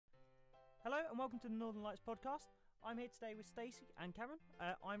Hello and welcome to the Northern Lights podcast. I'm here today with Stacey and Cameron.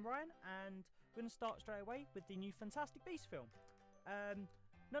 I'm Ryan, and we're going to start straight away with the new Fantastic Beasts film.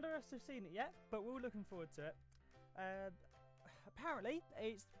 None of us have seen it yet, but we're all looking forward to it. Apparently,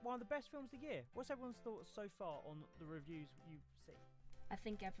 it's one of the best films of the year. What's everyone's thoughts so far on the reviews you've seen? I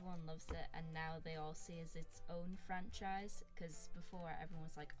think everyone loves it, and now they all see it as its own franchise, because before everyone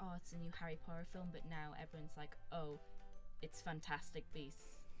was like, oh, it's a new Harry Potter film, but now everyone's like, oh, it's Fantastic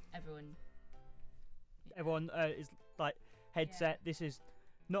Beasts. Everyone is like headset. Yeah. This is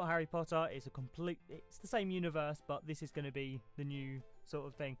not Harry Potter. It's it's the same universe, but this is going to be the new sort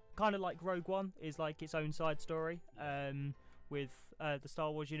of thing. Kind of like Rogue One is like its own side story with the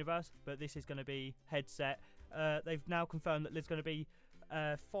Star Wars universe, but this is going to be headset. They've now confirmed that there's going to be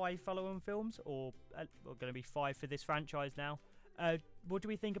 5 follow-on films, or going to be 5 for this franchise now. What do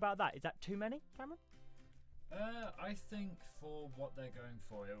we think about that? Is that too many, Cameron? I think for what they're going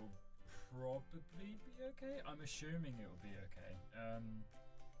for, it will probably be okay. I'm assuming it will be okay.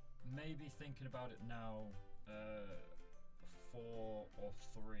 Maybe thinking about it now, 4 or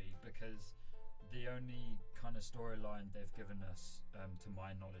 3, because the only kind of storyline they've given us, to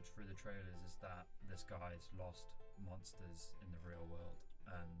my knowledge, through the trailers is that this guy's lost monsters in the real world,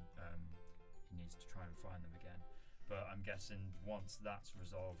 and he needs to try and find them again. But I'm guessing once that's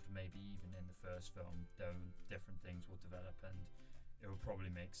resolved, maybe even in the first film, though, different things will develop, and it will probably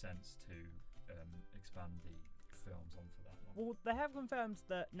make sense to expand the films onto that one. Well, they have confirmed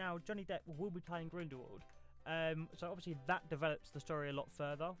that now Johnny Depp will be playing Grindelwald. So obviously that develops the story a lot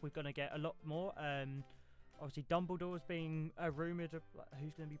further. We're going to get a lot more. Obviously Dumbledore's being rumoured of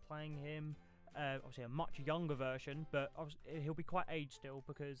who's going to be playing him. Obviously a much younger version, but he'll be quite aged still,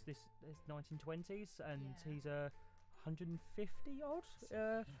 because this is 1920s and he's 150 odd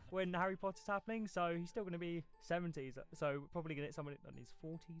when Harry Potter's happening, so he's still going to be 70s, so we're probably going to get someone in his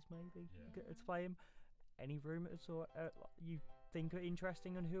 40s maybe to play him. Any rumours or you think are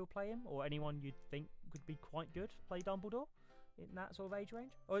interesting on who will play him, or anyone you'd think could be quite good to play Dumbledore in that sort of age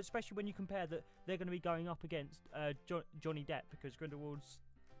range? Or especially when you compare that they're going to be going up against Johnny Depp, because Grindelwald's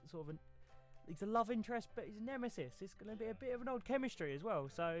sort of he's a love interest, but he's a nemesis. It's going to be a bit of an old chemistry as well.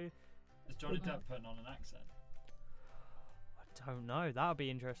 So is Johnny Depp putting on an accent? I don't know. That would be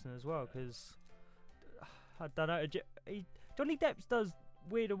interesting as well, because I don't know. Johnny Depp does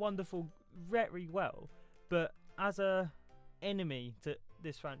Weird and Wonderful very well, but as a enemy to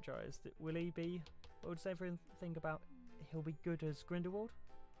this franchise, will he be? What would everyone think about? He'll be good as Grindelwald.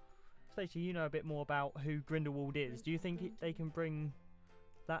 Stacey, you know a bit more about who Grindelwald is. Do you think they can bring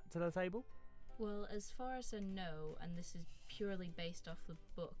that to the table? Well, as far as I know, and this is purely based off the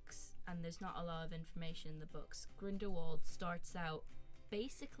books, and there's not a lot of information in the books, Grindelwald starts out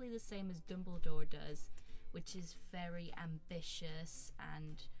basically the same as Dumbledore does, which is very ambitious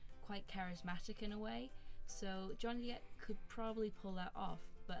and quite charismatic in a way. So Johnny Depp could probably pull that off,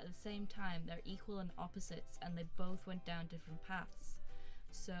 but at the same time they're equal and opposites, and they both went down different paths.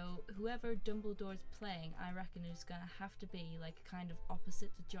 So whoever Dumbledore's playing, I reckon is going to have to be like kind of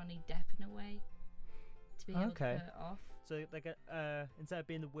opposite to Johnny Depp in a way, to be able to pull it off. So they're instead of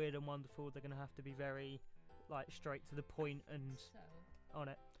being the weird and wonderful, they're going to have to be very like straight to the point and on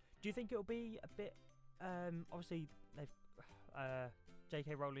it. Do you think it'll be a bit? Obviously, they've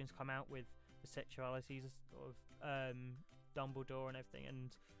J.K. Rowling's come out with the sexualities of Dumbledore and everything, and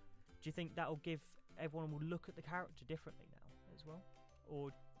do you think that'll give everyone will look at the character differently now as well?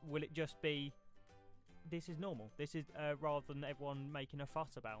 Or will it just be this is normal? This is rather than everyone making a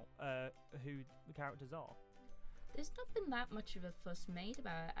fuss about who the characters are. There's not been that much of a fuss made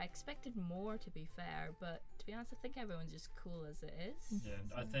about it. I expected more, to be fair, but to be honest, I think everyone's just cool as it is. Yeah,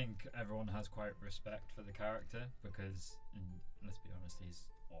 so I think everyone has quite respect for the character, because, let's be honest, he's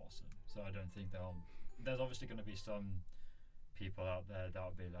awesome. So I don't think there's obviously going to be some people out there that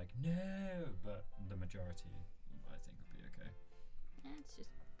will be like, no, but the majority, I think, will be okay. Yeah, it's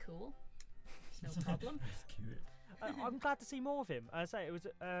just cool. It's no problem. It's cute. I'm glad to see more of him. I say it was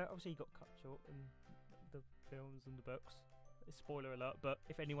obviously he got cut short in the films and the books. Spoiler alert! But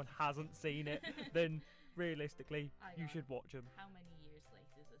if anyone hasn't seen it, then realistically, you should watch them. How many years late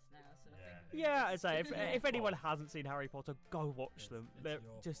is this now? So yeah, I say if anyone hasn't seen Harry Potter, go watch them. They're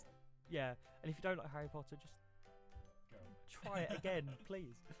just and if you don't like Harry Potter, just go try it again,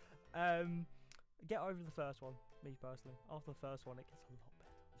 please. Get over the first one. Me personally, after the first one, it gets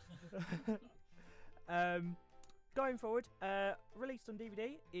a lot better. Going forward, released on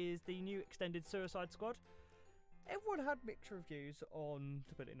DVD is the new extended Suicide Squad. Everyone had mixed reviews on,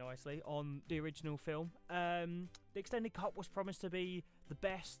 to put it nicely, on the original film. The extended cut was promised to be the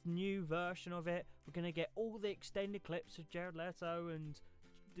best new version of it. We're going to get all the extended clips of Jared Leto and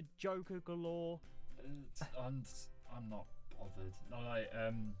the Joker galore. I'm not bothered. No, like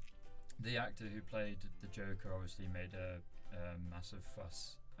the actor who played the Joker obviously made a massive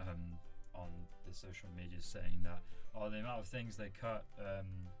fuss on the social media, saying that the amount of things they cut,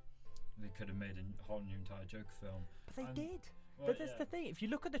 they could have made a whole new entire Joker film. But they did. Well, That's the thing. If you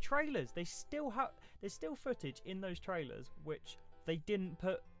look at the trailers, they still have there's still footage in those trailers which they didn't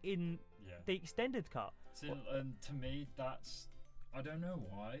put in the extended cut. See, to me, that's, I don't know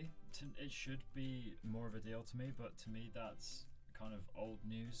why. It should be more of a deal to me, but to me, that's kind of old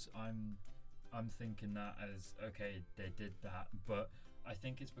news. I'm thinking that as, okay, they did that, but I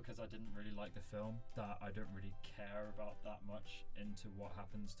think it's because I didn't really like the film that I don't really care about that much into what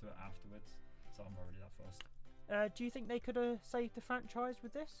happens to it afterwards. So I'm already that fussed. Do you think they could have saved the franchise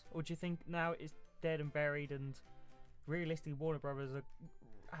with this, or do you think now it's dead and buried, and realistically Warner Brothers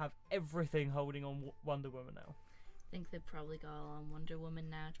have everything holding on Wonder Woman now? I think they've probably got on Wonder Woman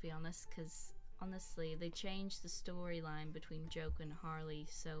now, to be honest, because honestly, they changed the storyline between Joker and Harley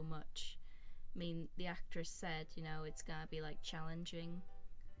so much. I mean, the actress said, you know, it's gonna be like challenging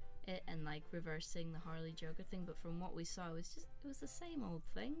it and like reversing the Harley Joker thing, but from what we saw, it was the same old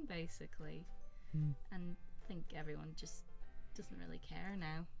thing basically. And I think everyone just doesn't really care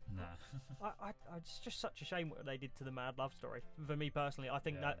now. Nah. It's just such a shame what they did to the Mad Love Story. For me personally, I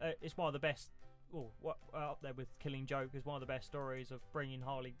think that it's one of the best. Up there with Killing Joke is one of the best stories of bringing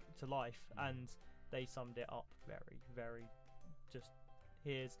Harley to life, and they summed it up very, very. Just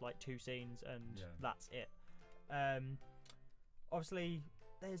here's like 2 scenes, and that's it. Obviously,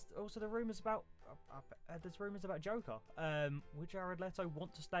 there's also the rumors about Joker. Would Jared Leto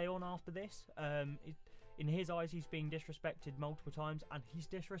want to stay on after this? In his eyes, he's being disrespected multiple times, and he's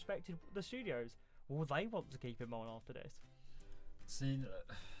disrespected the studios. Will they want to keep him on after this? See,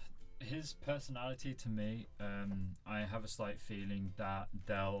 his personality to me, I have a slight feeling that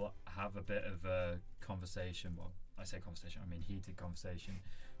they'll have a bit of a conversation. Well, I say conversation, I mean heated conversation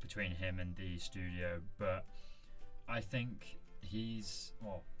between him and the studio. But I think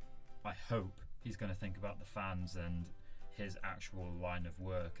I hope he's going to think about the fans and his actual line of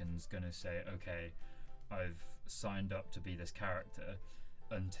work, and is going to say, okay, I've signed up to be this character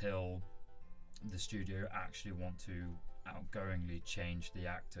until the studio actually want to outgoingly change the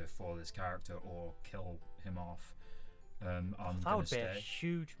actor for this character or kill him off. That would be a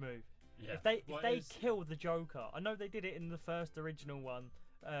huge move. Yeah. If they kill the Joker, I know they did it in the first original one,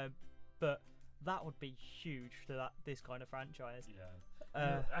 but that would be huge to this kind of franchise.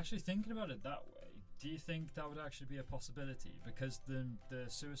 Yeah. Actually, thinking about it that way, do you think that would actually be a possibility? Because the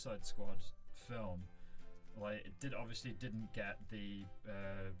Suicide Squad film, like, it obviously didn't get the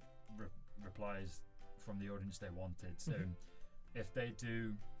replies from the audience they wanted. So if they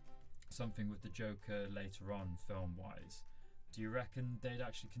do something with the Joker later on film wise, do you reckon they'd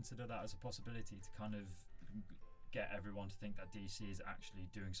actually consider that as a possibility to kind of get everyone to think that DC is actually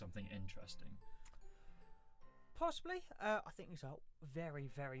doing something interesting? Possibly. I think it's a very,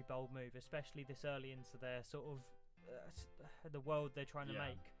 very bold move, especially this early into their sort of the world they're trying to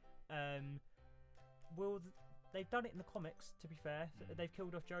make. They've done it in the comics, to be fair. They've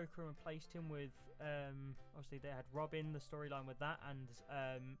killed off Joker and replaced him with obviously they had Robin, the storyline with that, and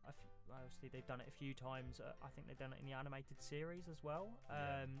obviously they've done it a few times. I think they've done it in the animated series as well.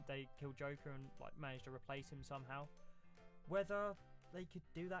 They killed Joker and like managed to replace him somehow. Whether they could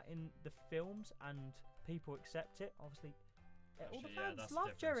do that in the films and people accept it, obviously Actually, all the fans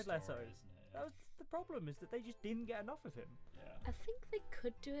love Jared Leto. That was the problem, is that they just didn't get enough of him. I think they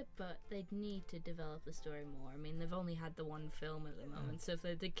could do it, but they'd need to develop the story more. I mean, they've only had the one film at the moment, so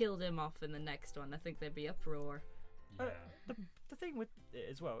if they killed him off in the next one, I think there'd be uproar. The thing with it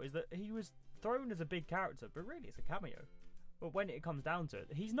as well is that he was thrown as a big character, but really it's a cameo. But when it comes down to it,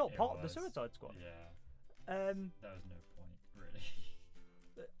 he's not part of the Suicide Squad. There was no point, really.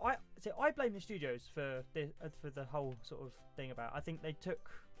 I blame the studios for the whole sort of thing about it. I think they took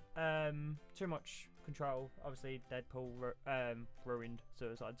too much control. Obviously, Deadpool ruined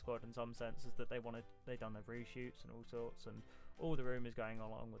Suicide Squad in some senses, that they done their reshoots and all sorts, and all the rumours going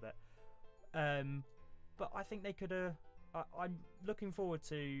along with it. But I think they could have. I'm looking forward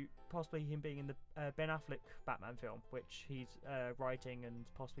to possibly him being in the Ben Affleck Batman film, which he's writing and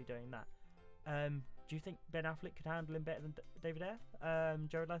possibly doing that. Do you think Ben Affleck could handle him better than David Ayer,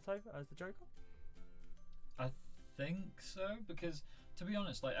 Jared Leto as the Joker? I think so, because to be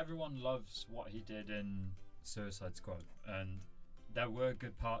honest, like, everyone loves what he did in Suicide Squad, and there were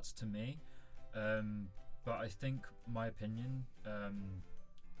good parts to me, but I think my opinion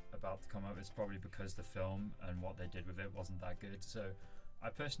about to come up is probably because the film and what they did with it wasn't that good. So I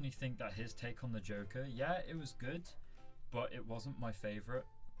personally think that his take on the Joker, it was good, but it wasn't my favourite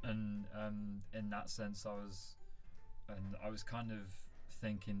And in that sense, I was kind of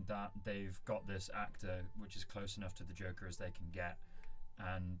thinking that they've got this actor which is close enough to the Joker as they can get,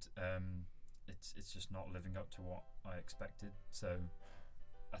 and it's just not living up to what I expected. So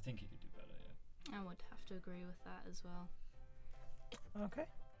I think he could do better. Yeah. I would have to agree with that as well. Okay.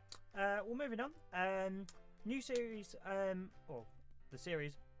 Well, moving on. New series, or the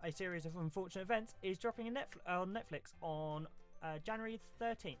series, A Series of Unfortunate Events, is dropping on Netflix on January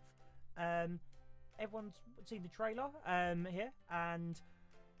 13th. Everyone's seen the trailer here, and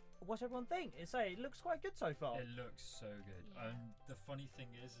what's everyone think? It looks quite good so far. It looks so good. Yeah. The funny thing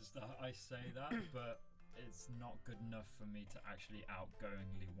is that I say that, but it's not good enough for me to actually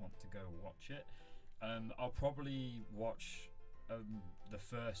outgoingly want to go watch it. I'll probably watch the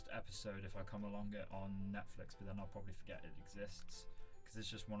first episode if I come along it on Netflix, but then I'll probably forget it exists, because it's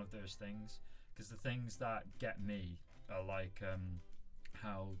just one of those things. Because the things that get me are like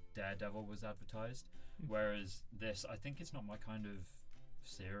how Daredevil was advertised, whereas this, I think it's not my kind of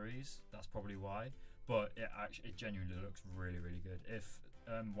series. That's probably why, but it genuinely looks really, really good. If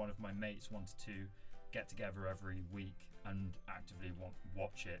one of my mates wanted to get together every week and actively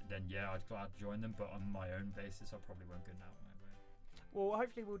watch it, then yeah, I'd glad join them, but on my own basis I probably won't go now. Well,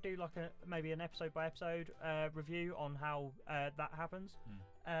 hopefully we'll do like maybe an episode by episode review on how that happens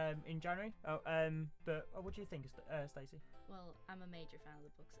in January. But what do you think, Stacey? Well, I'm a major fan of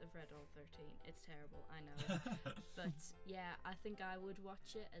the books. I've read all 13. It's terrible, I know. But yeah, I think I would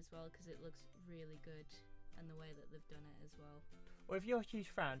watch it as well because it looks really good, and the way that they've done it as well. Well, if you're a huge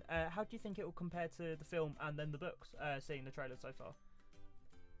fan, how do you think it will compare to the film and then the books, seeing the trailer so far?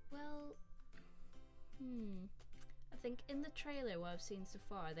 Well, I think in the trailer, what I've seen so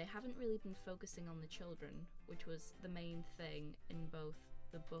far, they haven't really been focusing on the children, which was the main thing in both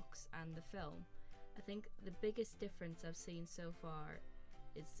the books and the film. I think the biggest difference I've seen so far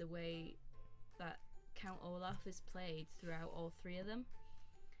is the way that Count Olaf is played throughout all three of them.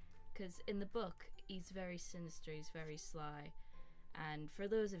 Because in the book, he's very sinister, he's very sly. And for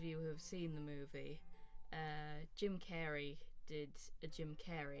those of you who have seen the movie, Jim Carrey did a Jim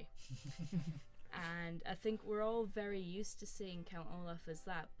Carrey. And I think we're all very used to seeing Count Olaf as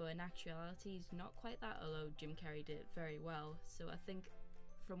that, but in actuality he's not quite that, although Jim Carrey did it very well. So I think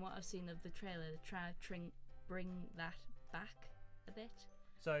from what I've seen of the trailer, they're trying to bring that back a bit.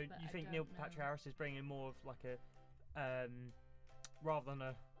 So But you I think don't Neil know. Patrick Harris is bringing more of like a, rather than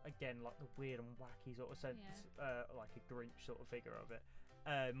again like the weird and wacky sort of sense, like a Grinch sort of figure of it,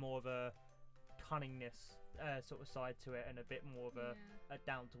 more of a cunningness sort of side to it, and a bit more of a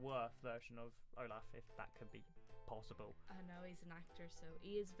down-to-earth version of Olaf, if that could be possible. I know he's an actor, so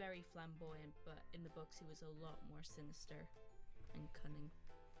he is very flamboyant, but in the books he was a lot more sinister and cunning.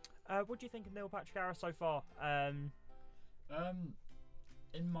 What do you think of Neil Patrick Harris so far?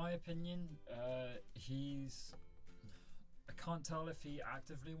 In my opinion, I can't tell if he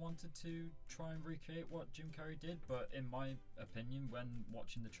actively wanted to try and recreate what Jim Carrey did, but in my opinion, when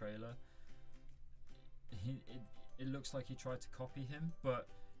watching the trailer, it looks like he tried to copy him, but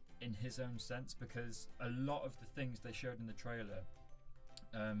in his own sense, because a lot of the things they showed in the trailer,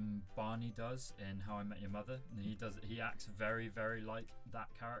 Barney does in How I Met Your Mother. He acts very, very like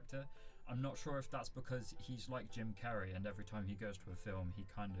that character. I'm not sure if that's because he's like Jim Carrey, and every time he goes to a film, he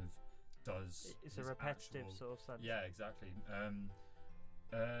kind of does. It's a repetitive sort of sense. Yeah, exactly.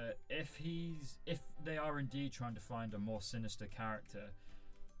 If they are indeed trying to find a more sinister character,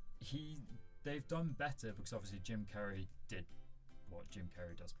 they've done better, because obviously Jim Carrey did what Jim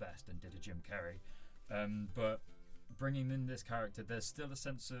Carrey does best and did a Jim Carrey. But bringing in this character, there's still a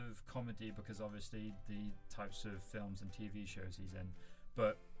sense of comedy because obviously the types of films and TV shows he's in.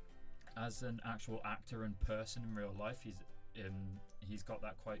 But as an actual actor and person in real life, he's got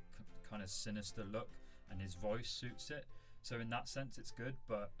that quite kind of sinister look, and his voice suits it. So in that sense, it's good.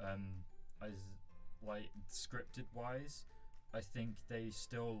 But as like scripted wise, I think they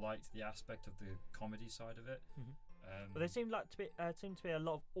still liked the aspect of the comedy side of it. Mm-hmm. But there seemed to be a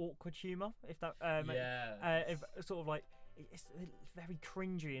lot of awkward humour. If that, if sort of like it's very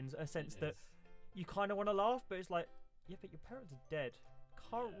cringy in a sense that you kind of want to laugh, but it's like, yeah, but your parents are dead.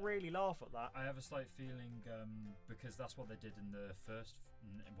 Can't really laugh at that. I have a slight feeling because that's what they did in the first.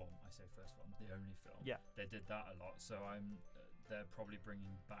 Well, I say first film, the only film. Yeah, they did that a lot. So they're probably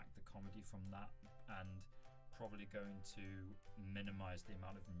bringing back the comedy from that, and probably going to minimize the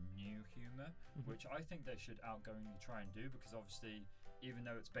amount of new humor, which I think they should outgoingly try and do, because obviously, even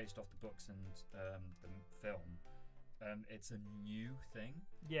though it's based off the books and the film, it's a new thing.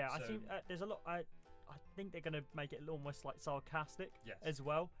 Yeah, so I think there's a lot. I think they're going to make it almost like sarcastic as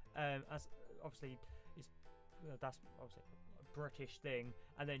well. As obviously, that's obviously British thing,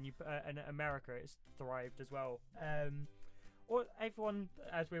 and then in America it's thrived as well. Or everyone,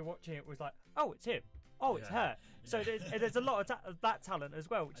 as we were watching it, was like, "Oh, it's him. Oh, it's her." So there's a lot of that talent as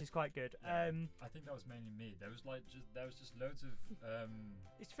well, which is quite good. I think that was mainly me. There was just loads of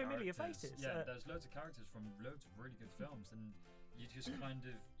it's familiar characters. faces. Yeah, there's loads of characters from loads of really good films, and you just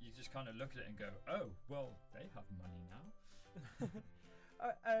kind of look at it and go, "Oh, well, they have money now."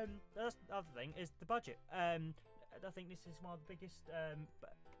 That's the other thing is the budget. I think this is one of the biggest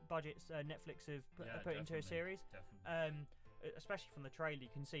budgets Netflix have put into a series. Definitely. Especially from the trailer, you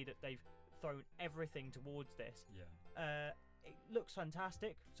can see that they've thrown everything towards this. Yeah. It looks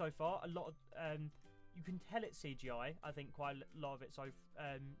fantastic so far. A lot of you can tell it's CGI. I think quite a lot of it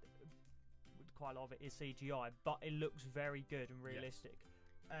is CGI, but it looks very good and realistic.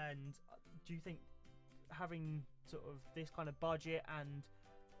 Yeah. And do you think having sort of this kind of budget and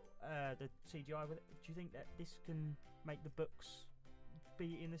the CGI with it, do you think that this can make the books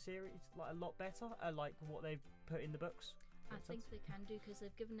be in the series like a lot better, like what they've put in the books? I think they can do, because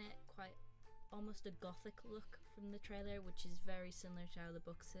they've given it quite almost a gothic look from the trailer, which is very similar to how the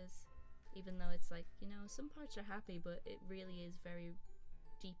books is. Even though it's like, some parts are happy, but it really is very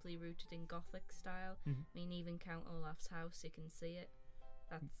deeply rooted in gothic style. I mean, even Count Olaf's house, you can see it.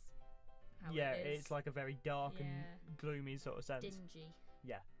 That's how it is. It's like a very dark and gloomy sort of sense. Dingy.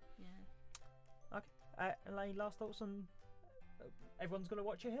 Yeah. Okay. Elaine, last thoughts on everyone's going to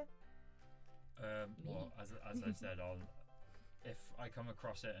watch it here? Well, as I said, if I come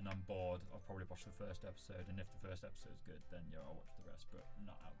across it and I'm bored, I'll probably watch the first episode, and if the first episode's good, then I'll watch the rest, but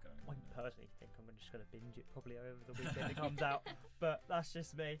not outgoing. I personally think I'm just going to binge it probably over the weekend it comes out, but that's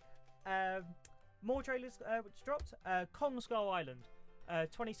just me. More trailers which dropped. Kong Skull Island,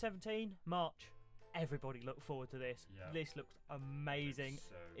 2017, March. Everybody look forward to this. Yeah. This looks amazing.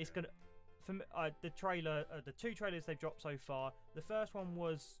 It's going to... the trailer, the two trailers they've dropped so far. The first one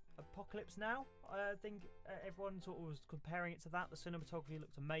was Apocalypse Now. I think everyone sort of was comparing it to that. The cinematography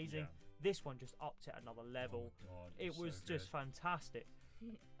looked amazing. Yeah. This one just upped it another level. Oh God, it was so just fantastic.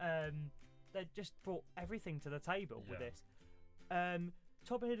 They just brought everything to the table with this. Tom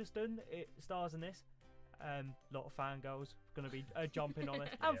Hiddleston, it stars in this. A lot of fangirls going to be jumping on it,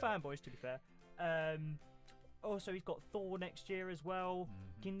 and fanboys, to be fair. Also, he's got Thor next year as well.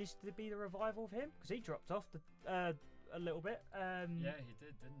 Can this be the revival of him? Because he dropped off a little bit. Yeah, he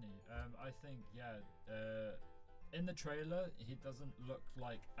did, didn't he? I think, in the trailer, he doesn't look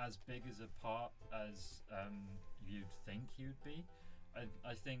like as big as a part as you'd think he would be.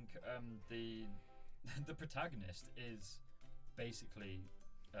 I think the protagonist is basically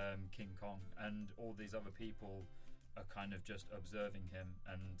King Kong, and all these other people are kind of just observing him,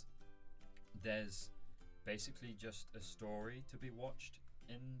 and there's basically just a story to be watched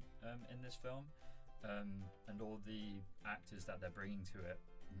in this film, and all the actors that they're bringing to it,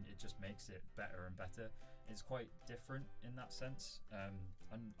 it just makes it better and better. It's quite different in that sense.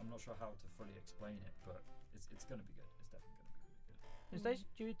 I'm not sure how to fully explain it, but it's going to be good. It's definitely going to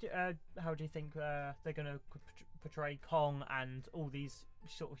be really good. How do you think they're going to portray Kong and all these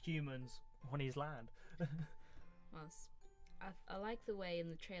sort of humans on his land? Well, I like the way in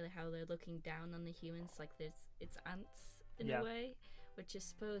the trailer how they're looking down on the humans, like it's ants in a way, which I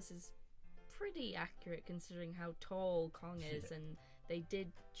suppose is pretty accurate considering how tall Kong is, and they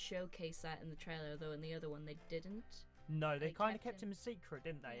did showcase that in the trailer, though in the other one they didn't. No, they kind of kept him a secret,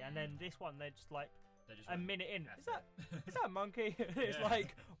 didn't they? Yeah. And then this one, they're just like a minute in. Is that a monkey? It's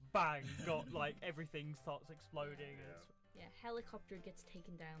like bang, got like everything starts exploding. Yeah, helicopter gets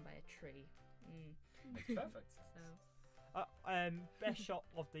taken down by a tree. It's perfect. So. Best shot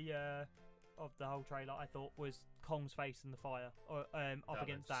of the whole trailer, I thought, was Kong's face in the fire, or up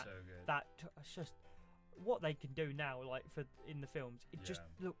against that. So good. That's just what they can do now, like in the films. It just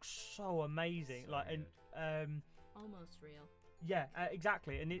looks so amazing, so good. And almost real. Yeah,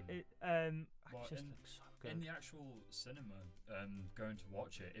 exactly, and it well, just looks so good. In the actual cinema, going to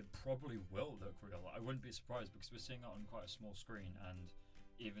watch it, it probably will look real. I wouldn't be surprised, because we're seeing it on quite a small screen, and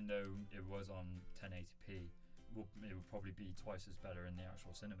even though it was on 1080p, it would probably be twice as better in the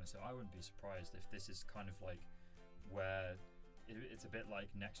actual cinema. So I wouldn't be surprised if this is kind of like where it's a bit like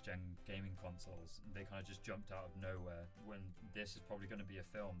next-gen gaming consoles. They kind of just jumped out of nowhere, when this is probably going to be a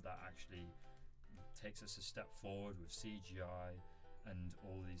film that actually takes us a step forward with CGI and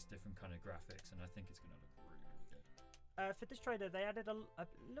all these different kind of graphics, and I think it's going to look really, really good. For this trailer, they added a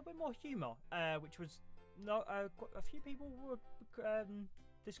little bit more humour, which was not a few people were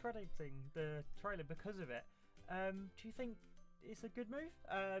discrediting the trailer because of it. Do you think it's a good move?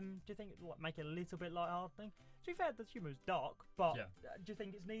 Do you think it will make it a little bit lighthearted? To be fair, the humour is dark, but do you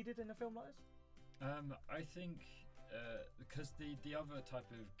think it's needed in a film like this? I think because the other type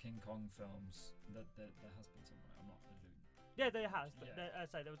of King Kong films that there has been somewhere. I'm not alluding. Yeah, there has. But Yeah.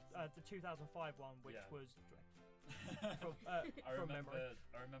 say there was the 2005 one, which Yeah. was from, from memory.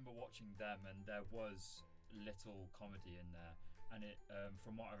 I remember watching them, and there was little comedy in there, and it,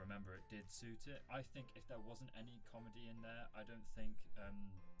 from what I remember, it did suit it. I think if there wasn't any comedy in there, I don't think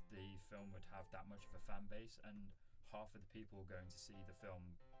the film would have that much of a fan base, and half of the people going to see the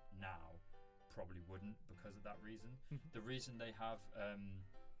film now probably wouldn't because of that reason. The reason they have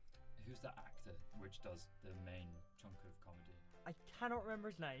who's that actor which does the main chunk of comedy? I cannot remember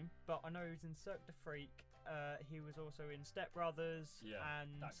his name, but I know he was in Cirque du Freak. He was also in Step Brothers. Yeah,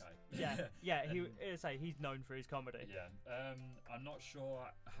 and that guy. yeah. He's known for his comedy. Yeah, I'm not sure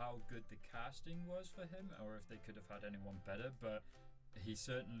how good the casting was for him, or if they could have had anyone better. But he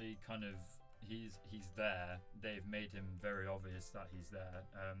certainly kind of he's there. They've made him very obvious that he's there.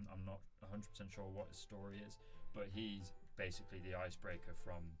 I'm not 100% sure what his story is, but he's basically the icebreaker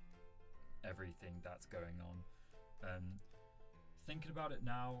from everything that's going on. Thinking about it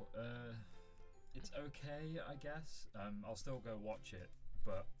now, it's okay, I guess. I'll still go watch it,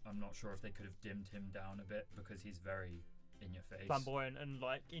 but I'm not sure if they could have dimmed him down a bit because he's very in your face. Flamboyant and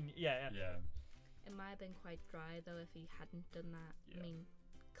like yeah. It might have been quite dry though if he hadn't done that. Yeah. I mean,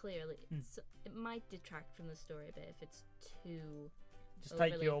 clearly, it might detract from the story a bit if it's too. Just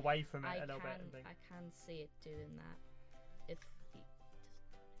take overly- you away from it I a little bit. can, And think, I can see it doing that. If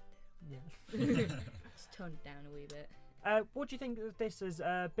he yeah. just tone it down a wee bit. What do you think of this as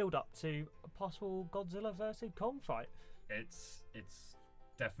build up to a possible Godzilla versus Kong fight? It's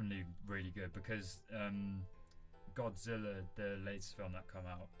definitely really good because Godzilla, the latest film that come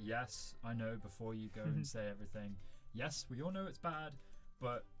out. Yes, I know. Before you go and say everything, yes, we all know it's bad,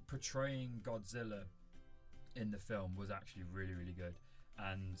 but portraying Godzilla in the film was actually really, really good.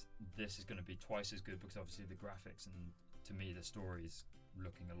 And this is going to be twice as good because obviously the graphics and to me the story's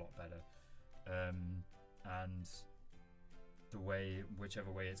looking a lot better. And the way,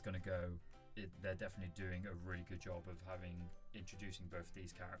 whichever way it's going to go, they're definitely doing a really good job of introducing both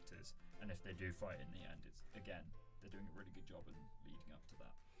these characters. And if they do fight in the end, they're doing a really good job in leading up to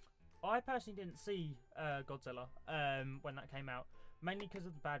that. I personally didn't see Godzilla when that came out, mainly because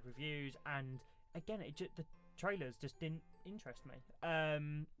of the bad reviews, and again, the trailers just didn't interest me.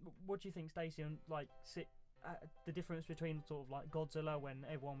 What do you think, Stacey, on the difference between sort of like Godzilla when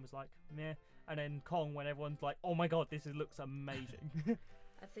everyone was like meh, and then Kong when everyone's like, oh my god, looks amazing?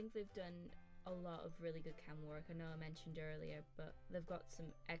 I think they've done a lot of really good cam work. I know I mentioned earlier, but they've got some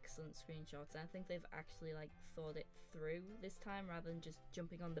excellent screenshots, and I think they've actually thought it through this time rather than just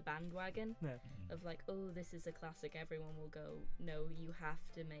jumping on the bandwagon of like, oh, this is a classic, everyone will go. No, you have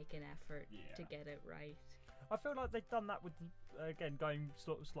to make an effort to get it right. I feel like they've done that with, again, going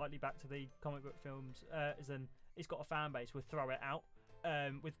sort of slightly back to the comic book films, as in it's got a fan base, we'll throw it out.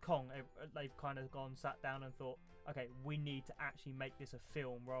 With Kong, they've kind of sat down and thought, okay, we need to actually make this a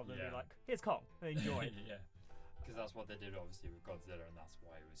film rather than be like, here's Kong, enjoy it. Yeah, because that's what they did obviously with Godzilla, and that's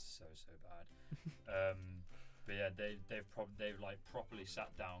why it was so bad. But yeah, they've properly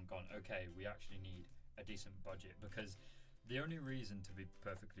sat down, gone, okay, we actually need a decent budget, because the only reason, to be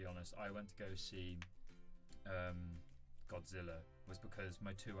perfectly honest, I went to go see Godzilla was because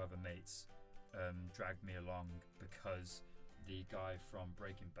my two other mates dragged me along because the guy from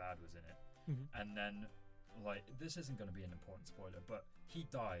Breaking Bad was in it. And then this isn't going to be an important spoiler, but he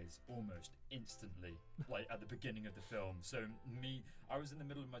dies almost instantly at the beginning of the film. So I was in the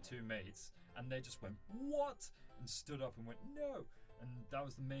middle of my two mates and they just went, what? And stood up and went, no. And that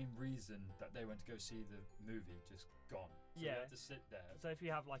was the main reason that they went to go see the movie, just gone. So you have to sit there. So if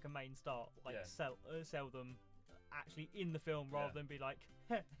you have a main start, sell them actually in the film rather than be like,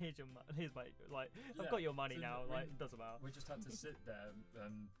 here's mate, I've got your money now, it doesn't matter. We just had to sit there.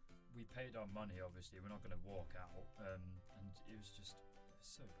 We paid our money, obviously. We're not going to walk out, and it was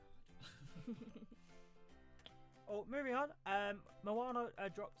so bad. Oh, moving on. Moana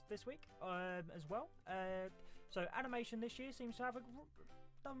dropped this week as well. So animation this year seems to have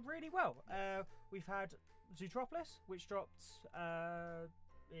done really well. We've had Zootropolis, which dropped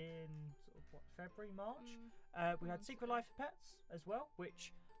in sort of February, March. We had Secret Life of Pets as well,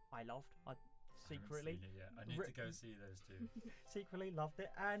 which I loved. Secretly, I need to go see those two. Secretly loved it,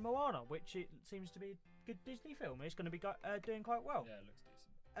 and Moana, which it seems to be a good Disney film. It's going to be doing quite well. Yeah, it looks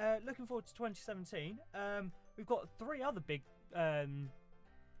decent. Looking forward to 2017. We've got three other big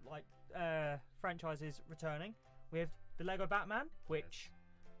franchises returning. We have the Lego Batman, which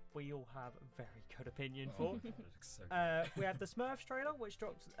we all have a very good opinion for. God, it looks so good. We have the Smurfs trailer, which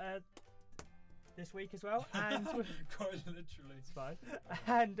drops this week as well, and quite literally. it's fine.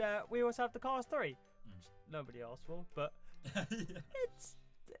 And we also have the Cars 3, nobody asked for, but Yeah. it's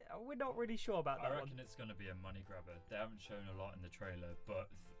we're not really sure about I that reckon one. it's going to be a money grabber. They haven't shown a lot in the trailer, but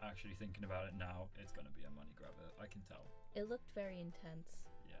actually thinking about it now, it's going to be a money grabber. I can tell. It looked very intense.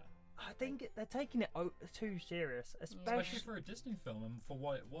 Yeah. I think they're taking it too serious, Especially especially. for a Disney film and for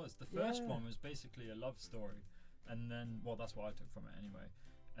what it was. The first Yeah. one was basically a love story. And then, well, that's what I took from it anyway.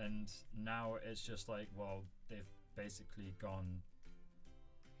 And now it's just like, well, they've basically gone,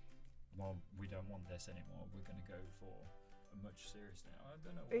 well, we don't want this anymore. We're going to go for a much serious thing. I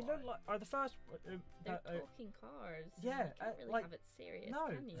don't know why. It looked like the first. They're talking cars. yeah, you can't really like- have it serious, No,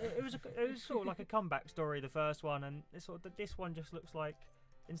 can you? it was sort of like a comeback story. The first one, and this one just looks like,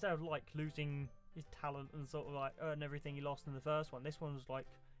 instead of like losing his talent and sort of like earn everything he lost in the first one, this one was like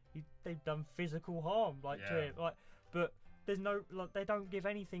they've done physical harm to Yeah. him, like, but there's no, like, they don't give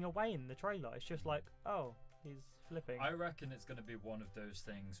anything away in the trailer. It's just like, oh, he's flipping. I reckon it's going to be one of those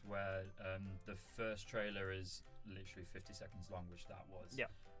things where the first trailer is literally 50 seconds long, which that was. Yeah.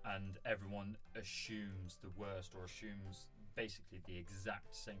 And everyone assumes the worst or assumes basically the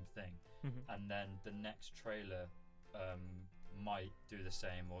exact same thing. Mhm. And then the next trailer might do the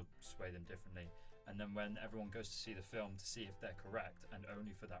same or sway them differently. And then when everyone goes to see the film to see if they're correct, and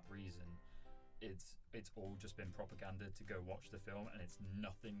only for that reason, it's all just been propaganda to go watch the film, and it's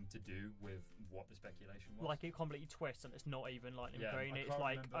nothing to do with what the speculation was. Like, it completely twists, and it's not even Lightning Yeah, McQueen. I It's can't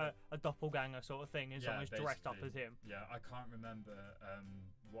like remember. a doppelganger sort of thing, and Yeah, someone's dressed up as basically. him. Yeah, I can't remember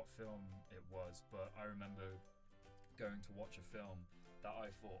what film it was, but I remember going to watch a film that I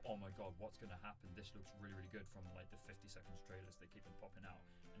thought, oh my god, what's going to happen? This looks really, really good from like the 50 seconds trailers they keep on popping out,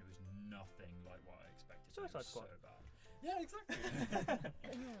 and it was nothing like what I expected. and it Suicide was Squad. so bad. Yeah, exactly.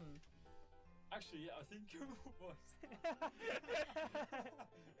 Ahem. Actually, yeah, I think it was.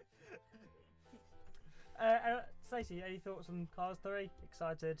 Stacey, any thoughts on Cars 3?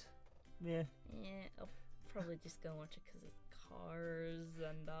 Excited? Yeah. Yeah, I'll probably just go and watch it because it's cars,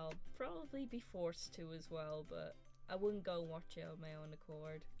 and I'll probably be forced to as well, but I wouldn't go and watch it on my own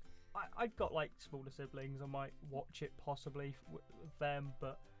accord. I've got like smaller siblings. I might watch it possibly with them,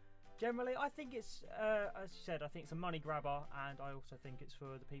 but generally, I think it's, as you said, I think it's a money grabber, and I also think it's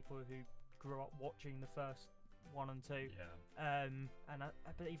for the people who grew up watching the first 1 and 2. Yeah.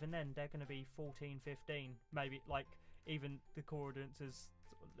 But even then, they're going to be 14, 15, maybe, like, even the core audience is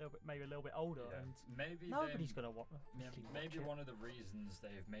maybe a little bit older, Yeah. and Maybe nobody's going to watch maybe it. one of the reasons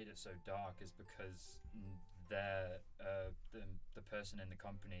they've made it so dark is because they're the person in the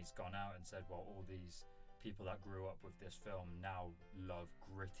company's gone out and said, well, all these people that grew up with this film now love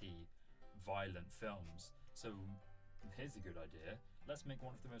gritty, violent films. So here's a good idea. Let's make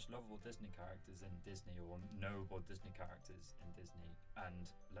one of the most lovable Disney characters in Disney, or knowable Disney characters in Disney, and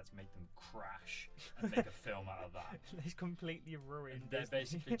let's make them crash and make a film out of that. It's completely ruined. And they're Disney.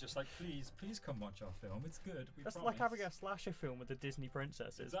 basically just like, please come watch our film. It's good. We That's promise. like having a slasher film with the Disney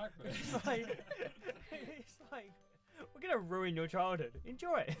princesses. Exactly. It's like we're gonna ruin your childhood.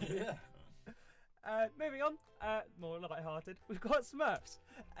 Enjoy it. Yeah. Moving on, more light-hearted. We've got Smurfs.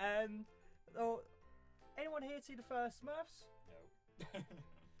 Anyone here see the first Smurfs? No.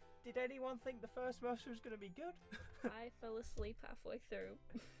 Did anyone think the first Smurfs was gonna be good? I fell asleep halfway through.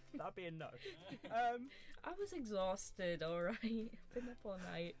 That'd be a no. I was exhausted, alright. Been up all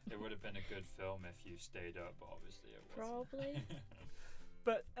night. It would have been a good film if you stayed up, but obviously it wasn't. Probably.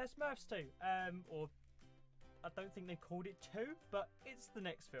 But Smurfs 2, or I don't think they called it 2, but it's the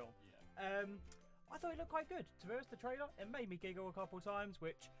next film. Yeah. I thought it looked quite good. To be honest, the trailer, it made me giggle a couple of times,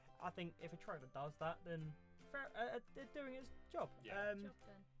 which I think if a trailer does that, then they're doing its job. Yeah. Job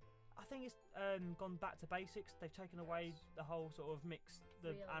done. I think it's gone back to basics. They've taken away the whole sort of mix the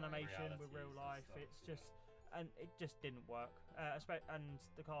Real life. animation with real Realities and life. stuff, It's yeah. just, and it just didn't work. And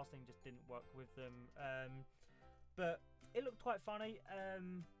the casting just didn't work with them. But it looked quite funny.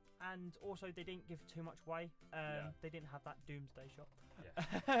 And also they didn't give too much away. Yeah. They didn't have that doomsday shot.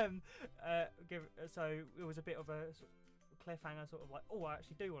 Yeah. So it was a bit of a sort of cliffhanger, sort of like, oh, I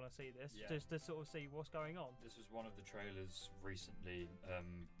actually do want to see this, Yeah. just to sort of see what's going on. This was one of the trailers recently,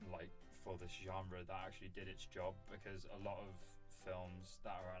 like for this genre, that actually did its job, because a lot of films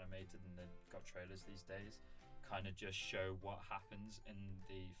that are animated and they've got trailers these days kind of just show what happens in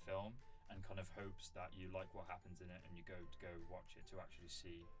the film and kind of hopes that you like what happens in it and you go watch it to actually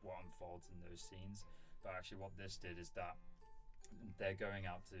see what unfolds in those scenes. But actually what this did is that they're going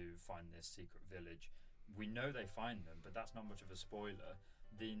out to find this secret village. We know they find them, but that's not much of a spoiler.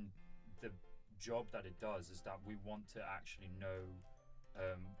 The job that it does is that we want to actually know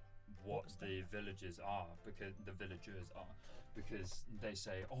what the villagers are, because they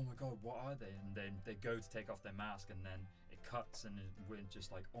say, oh my god, what are they? And then they go to take off their mask, and then it cuts and we're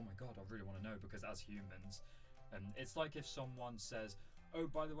just like, oh my god, I really want to know, because as humans, it's like if someone says, oh,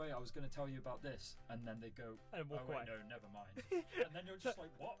 by the way, I was going to tell you about this, and then they go, And walk oh, away. wait, no, never mind. And then you're just like,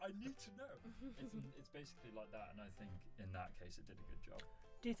 what? I need to know. It's basically like that, and I think in that case it did a good job.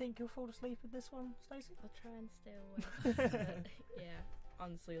 Do you think you'll fall asleep in this one, Stacey? I'll try and stay awake. But, yeah,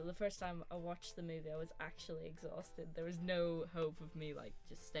 honestly, the first time I watched the movie, I was actually exhausted. There was no hope of me like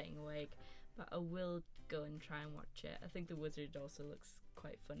just staying awake. But I will go and try and watch it. I think the wizard also looks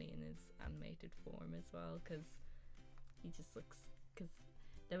quite funny in his animated form as well, because he just looks. Because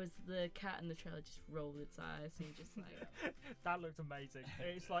there was the cat in the trailer just rolled its eyes, and you're just like, That looks amazing.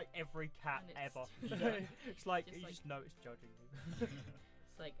 It's like every cat And ever. Yeah. It's like Just you like- just know it's judging you.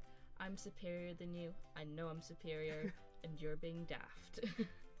 it's like, I'm superior than you. I know I'm superior, and you're being daft.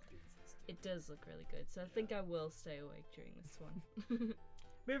 It does look really good, so I think I will stay awake during this one.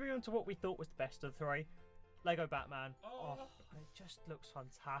 Moving on to what we thought was the best of the three, Lego Batman. Oh. It just looks It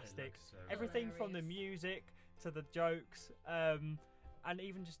fantastic. looks so Everything from the Hilarious. music to the jokes, and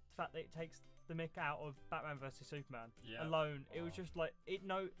even just the fact that it takes the mick out of Batman versus Superman Yeah. alone. It was Oh. just like it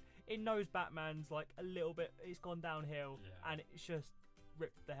knows Batman's like a little bit. It's gone downhill, Yeah. and it's just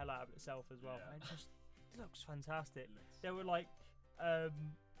ripped the hell out of itself as well. Yeah. And it just looks fantastic. It looks- There were like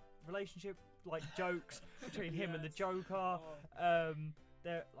relationship like jokes between him and the Yes. Joker. Oh.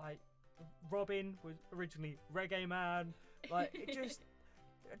 There like Robin was originally Reggae Man. Like it just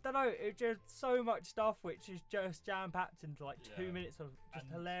I don't know, it just so much stuff which is just jam packed into like 2 Yeah. minutes of just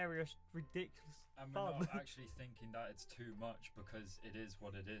And- hilarious, ridiculous And we're fun. not actually thinking that it's too much, because it is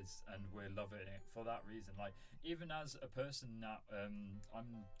what it is, and we're loving it for that reason. Like, even as a person that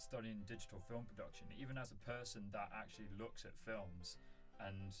I'm studying digital film production, even as a person that actually looks at films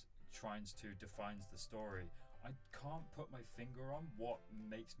and tries to defines the story, I can't put my finger on what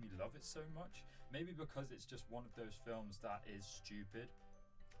makes me love it so much. Maybe because it's just one of those films that is stupid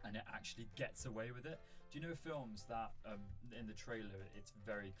and it actually gets away with it. Do you know films that in the trailer it's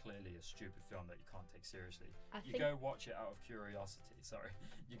very clearly a stupid film that you can't take seriously? I You think go watch it out of curiosity. Sorry,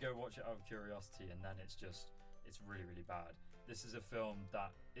 you go watch it out of curiosity, and then it's really, really bad. This is a film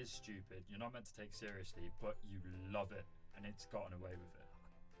that is stupid. You're not meant to take seriously, but you love it, and it's gotten away with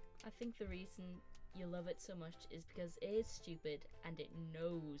it. I think the reason you love it so much is because it is stupid and it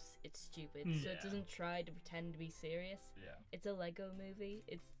knows it's stupid, so it Yeah. doesn't try to pretend to be serious. Yeah. It's a Lego movie.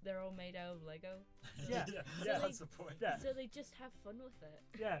 They're all made out of Lego, Yeah. yeah, Yeah. that's the point. Yeah. so they just have fun with it.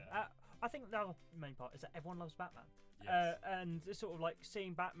 Yeah, Yeah. I think the other main part is that everyone loves Batman. Yes. And it's sort of like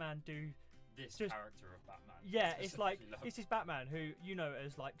seeing Batman do. This just- character of Batman. Yeah, it's like specifically love. this is Batman who you know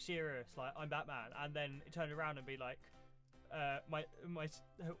as like serious, like I'm Batman, and then turn around and be like, like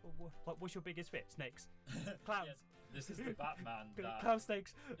what's your biggest fit? Snakes, clowns, Yes, this is the Batman that. clown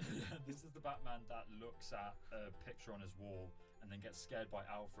snakes. This is the Batman that looks at a picture on his wall and then gets scared by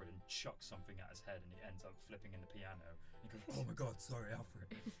Alfred and chucks something at his head, and he ends up flipping in the piano. And he goes, "Oh my God, sorry, Alfred."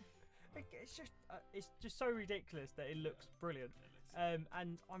 It's just so ridiculous that it looks brilliant. And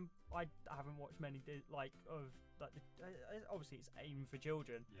I haven't watched many obviously it's aimed for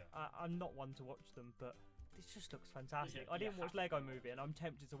children. Yeah. I'm not one to watch them, but this just looks fantastic. Yeah, I you didn't watch have Lego to. Movie, and I'm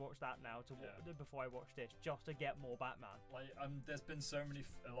tempted to watch that now before I watch this, just to get more Batman. Like, there's been so many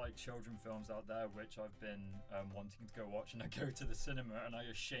like children films out there which I've been wanting to go watch, and I go to the cinema and I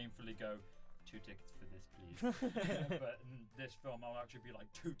just shamefully go, 2 tickets for this, please. But in this film, I'll actually be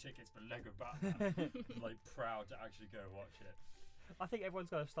like, 2 tickets for Lego Batman. I'm like proud to actually go watch it. I think everyone's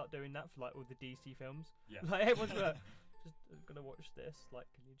gonna start doing that for like all the DC films. Yeah. Like everyone's gonna watch this. Like,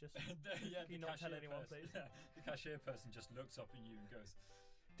 can you just Yeah, Can you the not tell cashier anyone, person- please? Yeah, the cashier person just looks up at you and goes,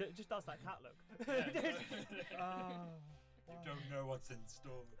 just does that cat look? Yeah. Ah, "You wow. don't know what's in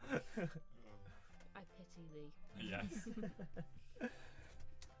store." I pity thee. Yes.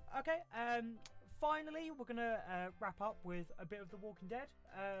 Okay. Finally, we're gonna wrap up with a bit of The Walking Dead.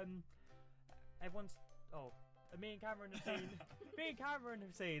 Everyone's me and Cameron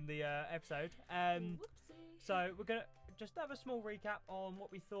have seen the episode. Whoopsie. So we're gonna just have a small recap on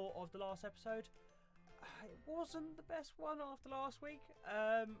what we thought of the last episode. It wasn't the best one after last week.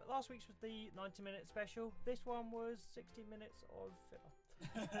 Last week's was the 90-minute special. This one was 60 minutes of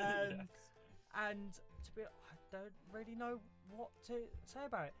filler. Yes. And I don't really know what to say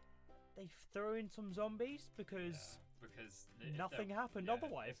about it. They threw in some zombies because Because nothing happened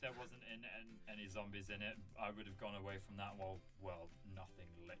otherwise. If there wasn't any zombies in it, I would have gone away from that. Well, nothing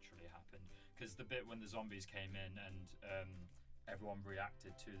literally happened. Because the bit when the zombies came in and everyone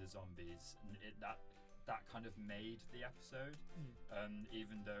reacted to the zombies, that kind of made the episode.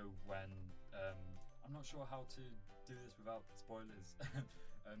 Even though when I'm I'm not sure how to do this without spoilers.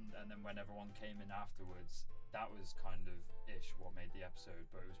 And then when everyone came in afterwards, that was kind of ish what made the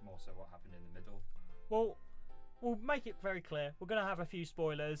episode, but it was more so what happened in the middle. Well, we'll make it very clear. We're going to have a few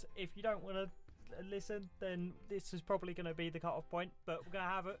spoilers. If you don't want to listen, then this is probably going to be the cut-off point. But we're going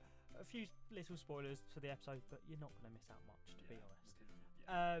to have a few little spoilers for the episode, but you're not going to miss out much, to be honest.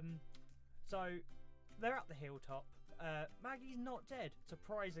 So they're at the hilltop. Maggie's not dead,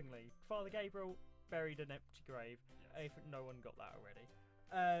 surprisingly. Father Gabriel buried an empty grave. If no one got that already.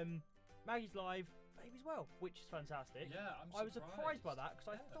 Maggie's live, baby's well, which is fantastic. Yeah, I was surprised by that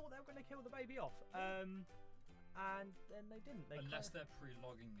because I thought they were going to kill the baby off. And then they didn't. Unless they're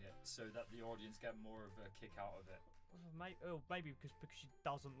pre-logging it so that the audience get more of a kick out of it. Maybe because she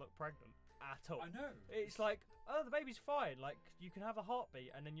doesn't look pregnant at all. I know. It's like, oh, the baby's fine. Like, you can have a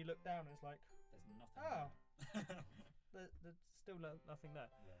heartbeat, and then you look down and it's like, there's nothing there. there's still nothing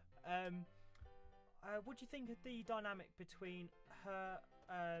there. Yeah. What do you think of the dynamic between her,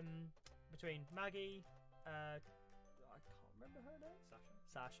 between Maggie, I can't remember her name,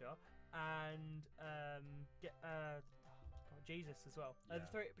 Sasha, and Jesus as well. Yeah.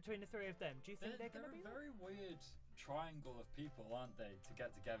 Between the three of them, do you think they're going to be a very weird triangle of people, aren't they, to get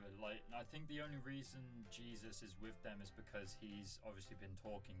together? Like, I think the only reason Jesus is with them is because he's obviously been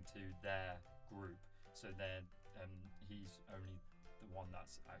talking to their group, so they're he's only the one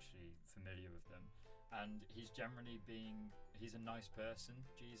that's actually familiar with them, and he's a nice person,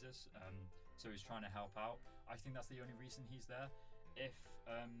 Jesus, so he's trying to help out. I think that's the only reason he's there. If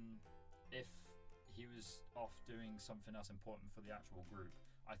he was off doing something else important for the actual group,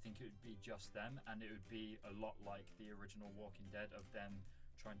 I think it would be just them, and it would be a lot like the original Walking Dead, of them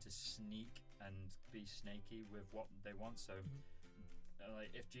trying to sneak and be snaky with what they want. So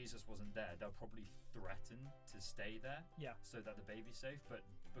like, if Jesus wasn't there, they'll probably threaten to stay there, so that the baby's safe, but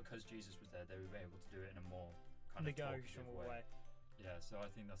because Jesus was there, they were able to do it in a more kind of negotiable way. Yeah, so I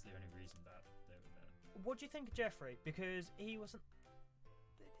think that's the only reason that they were there. What do you think of Jeffrey? Because he was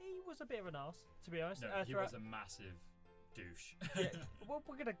a bit of an arse, to be honest. No, he was a massive douche. Well,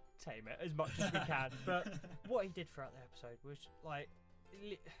 we're gonna tame it as much as we can, but what he did throughout the episode was like,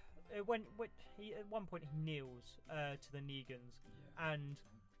 when he at one point he kneels to the Negans, and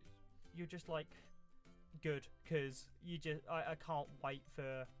you're just like, good, because I can't wait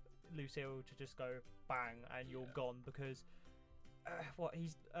for Lucille to just go bang and you're gone, because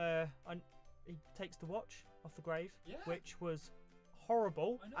he takes the watch off the grave, which was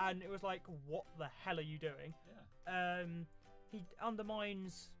horrible, and it was like, what the hell are you doing? He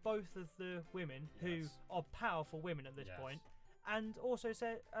undermines both of the women who are powerful women at this point, and also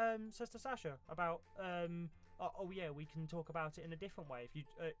says to Sasha about we can talk about it in a different way if you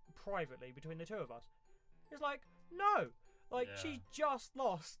privately between the two of us. It's like, no, she just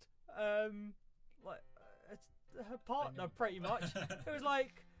lost her partner pretty much. It was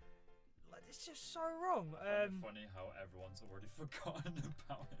like, it's just so wrong. I find it funny how everyone's already forgotten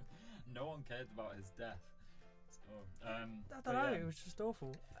about him. No one cared about his death. So, I don't know. It was just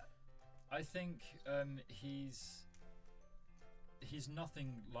awful. I think he's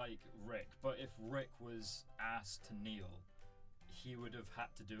nothing like Rick, but if Rick was asked to kneel, he would have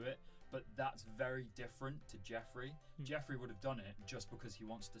had to do it. But that's very different to Jeffrey. Jeffrey would have done it just because he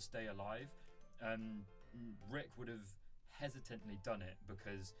wants to stay alive. Rick would have hesitantly done it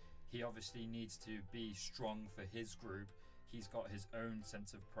because he obviously needs to be strong for his group. He's got his own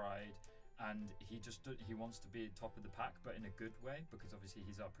sense of pride, and he wants to be top of the pack, but in a good way, because obviously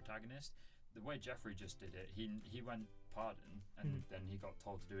he's our protagonist. The way Jeffrey just did it, he went pardon, and then he got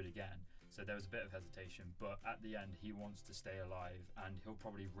told to do it again. So there was a bit of hesitation, but at the end he wants to stay alive, and he'll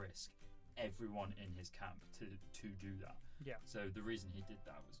probably risk everyone in his camp to do that. Yeah. So the reason he did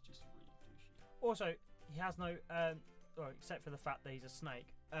that was just really douchey. Also, he has no except for the fact that he's a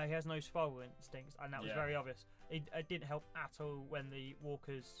snake, he has no survival instincts, and that was very obvious. It didn't help at all when the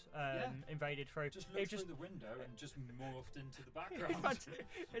walkers invaded through. Just looked through the window and just morphed into the background.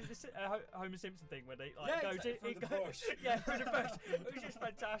 It's a Homer Simpson thing when they goes through the bush. Through the bush. It was just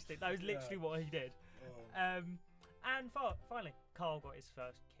fantastic. That was literally what he did. And finally, Carl got his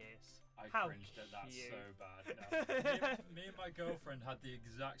first kiss. I cringed at that so bad. No. me and my girlfriend had the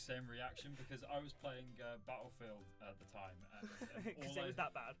exact same reaction because I was playing Battlefield at the time. Because it was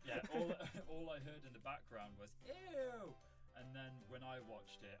that bad. Yeah, all I heard in the background was, ew! And then when I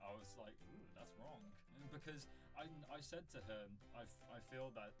watched it, I was like, ooh, that's wrong. Because I said to her, I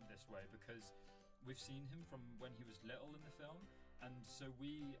feel that this way because we've seen him from when he was little in the film. And so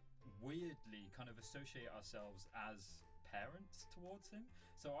we weirdly kind of associate ourselves as parents towards him.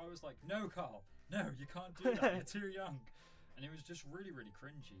 So I was like, no, Carl, no, you can't do that. You're too young. and it was just really, really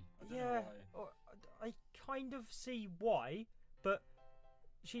cringy. I don't know Yeah, why. or, I kind of see why, but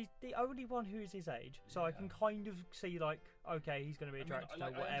she's the only one who is his age, so I can Yeah. kind of see like, okay, he's going to be I mean, attracted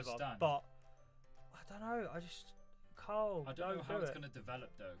like, to I whatever, understand. but I don't know. I just Carl, I don't know how do it's it. going to develop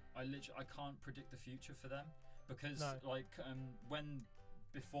though. I can't predict the future for them because No. like when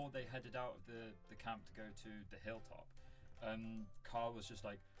before they headed out of the camp to go to the hilltop, Carl was just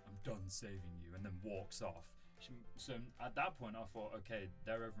like, "I'm done saving you," and then walks off. So at that point, I thought, okay,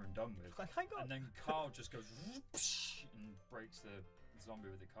 they're over and done with. Like, hang on. And then Carl just goes and breaks the zombie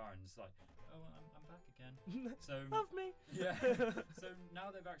with the car, and it's like, oh, I'm back again. So Love me. yeah. So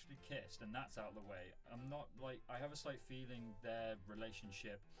now they've actually kissed, and that's out of the way. I'm not like I have a slight feeling their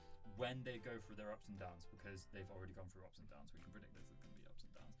relationship when they go through their ups and downs, because they've already gone through ups and downs. We can predict there's going to be ups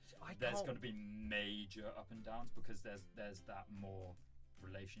and downs. There's going to be major up and downs because there's that more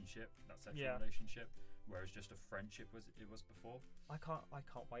relationship, that sexual relationship, whereas just a friendship was before. I can't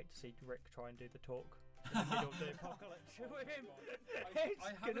wait to see Rick try and do the talk in the middle of the apocalypse with him. It's I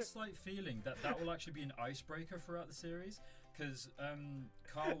have gonna- a slight feeling that will actually be an icebreaker throughout the series, because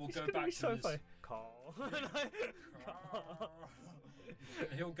Carl will It's go gonna back be to so his. funny. Carl.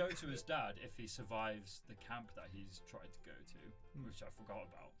 He'll go to his dad if he survives the camp that he's tried to go to, Hmm. which I forgot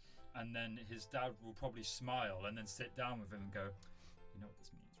about. And then his dad will probably smile and then sit down with him and go, "You know what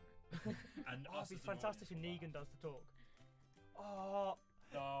this means, right?" And Oh, us it'd be as an fantastic if audience will Negan does the talk. Oh, laugh.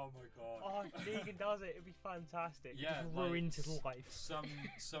 Oh my god. if Negan does it, it'd be fantastic. It Yeah, just like, ruins his life.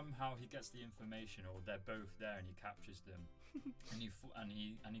 Somehow he gets the information, or they're both there, and he captures them, and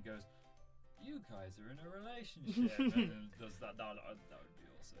he goes, "You guys are in a relationship," and then does that. That would be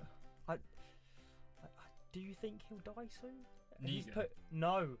awesome. Do you think he'll die soon? Negan.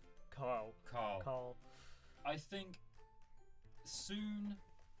 No, Carl. Carl. I think soon,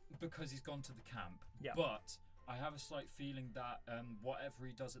 because he's gone to the camp. Yeah. But I have a slight feeling that whatever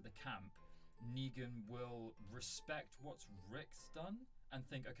he does at the camp, Negan will respect what's Rick's done and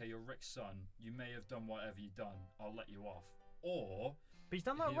think, okay, you're Rick's son. You may have done whatever you've done. I'll let you off. Or But he's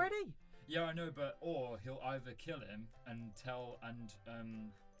done that He'll- already. yeah, I know, or he'll either kill him and tell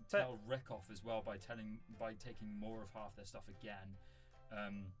Rick off as well by taking more of half their stuff again.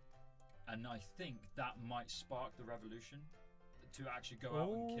 And I think that might spark the revolution to actually go out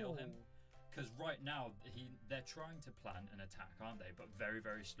and kill him. Ooh. Because right now they're trying to plan an attack, aren't they? But very,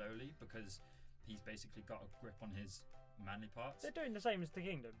 very slowly, because he's basically got a grip on his manly parts. They're doing the same as the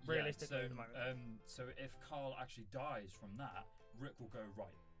Kingdom, Yeah, realistically, so, at the moment. so if Carl actually dies from that, Rick will go, right,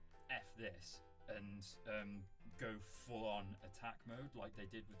 F this, and go full on attack mode like they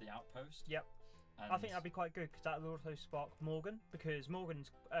did with the Outpost. Yep. And I think that'd be quite good because that will also spark Morgan, because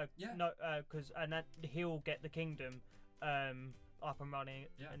Morgan's and that he'll get the Kingdom up and running,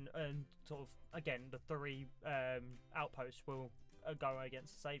 Yeah. and sort of again the three outposts will go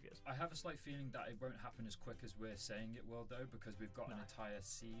against the Saviors. I have a slight feeling that it won't happen as quick as we're saying it will, though, because we've got an No. entire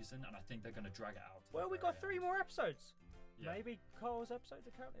season, and I think they're going to drag it out. to Well, the we got very 3 end. more episodes. Yeah, Maybe Carl's episodes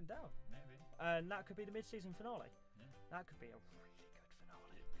are counting down, maybe. and that could be the mid-season finale. Yeah. That could be a really good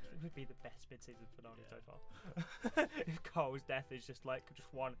finale. could. It would be the best mid-season finale Yeah. so far. If Carl's death is just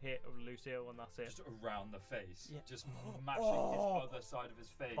one hit of Lucille and that's it. Just around the face, Yeah. just mashing Oh. his other side of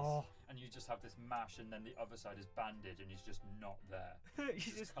his face, Oh, and you just have this mash, and then the other side is bandaged, and he's just not there. you He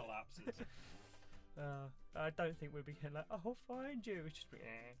just just. collapses. I don't think we'll be like, oh, I'll find you. It's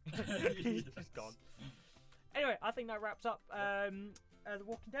just, he's Yes. just gone. Anyway, I think that wraps up The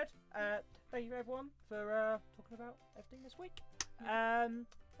Walking Dead. Thank you everyone for talking about everything this week.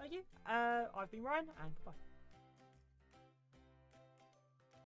 Thank you. I've been Ryan, and goodbye.